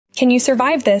Can you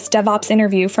survive this DevOps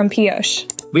interview from 𝗏𝗏?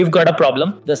 We've got a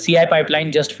problem. The CI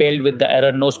pipeline just failed with the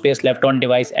error no space left on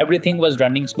device. Everything was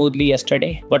running smoothly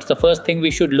yesterday. What's the first thing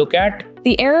we should look at?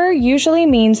 The error usually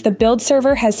means the build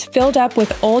server has filled up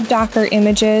with old Docker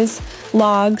images,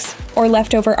 logs, or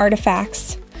leftover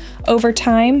artifacts. Over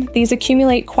time, these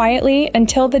accumulate quietly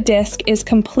until the disk is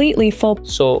completely full.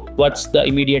 So what's the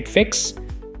immediate fix?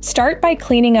 Start by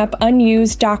cleaning up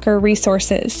unused Docker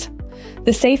resources.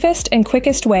 The safest and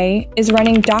quickest way is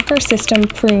running docker system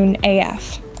prune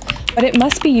AF. But it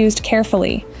must be used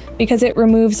carefully, because it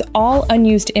removes all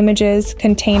unused images,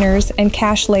 containers, and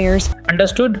cache layers.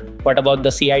 Understood. What about the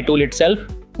CI tool itself?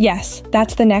 Yes,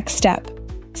 that's the next step.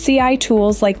 CI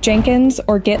tools like Jenkins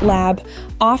or GitLab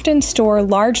often store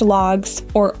large logs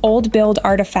or old build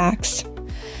artifacts.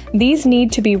 These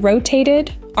need to be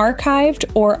rotated,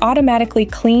 archived, or automatically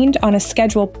cleaned on a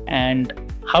schedule. And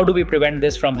how do we prevent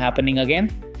this from happening again?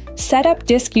 Set up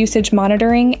disk usage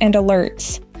monitoring and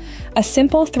alerts. A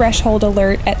simple threshold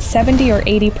alert at 70 or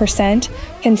 80%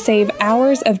 can save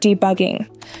hours of debugging.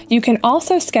 You can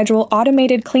also schedule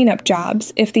automated cleanup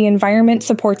jobs if the environment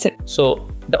supports it. So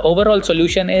the overall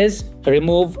solution is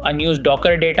remove unused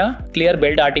Docker data, clear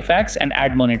build artifacts, and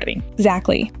add monitoring.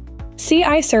 Exactly.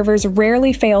 CI servers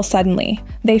rarely fail suddenly.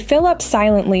 They fill up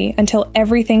silently until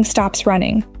everything stops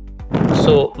running.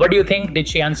 So what do you think? Did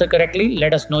she answer correctly?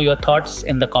 Let us know your thoughts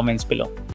in the comments below.